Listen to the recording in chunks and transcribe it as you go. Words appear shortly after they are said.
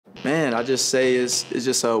Man, I just say it's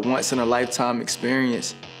just a once-in-a-lifetime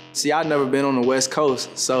experience. See, I've never been on the West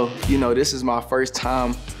Coast, so, this is my first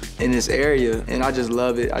time in this area, and I just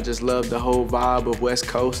love it. I just love the whole vibe of West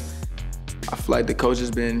Coast. I feel like the coach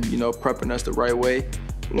has been, prepping us the right way.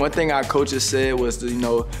 One thing our coaches said was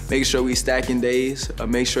to, make sure we stacking days,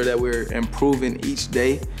 make sure that we're improving each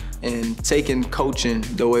day and taking coaching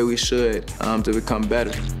the way we should to become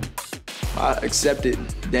better. I accepted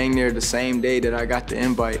dang near the same day that I got the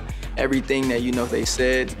invite. Everything that, they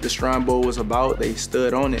said the Shrine Bowl was about, they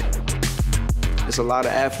stood on it. There's a lot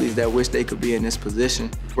of athletes that wish they could be in this position.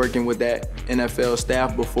 Working with that NFL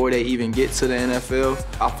staff before they even get to the NFL,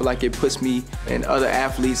 I feel like it puts me and other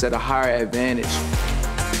athletes at a higher advantage.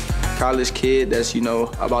 College kid that's,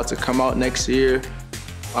 about to come out next year,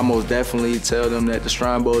 I most definitely tell them that the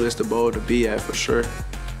Shrine Bowl is the bowl to be at for sure.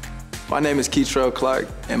 My name is Kei'Trel Clark,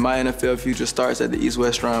 and my NFL future starts at the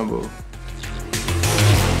East-West Shrine Bowl.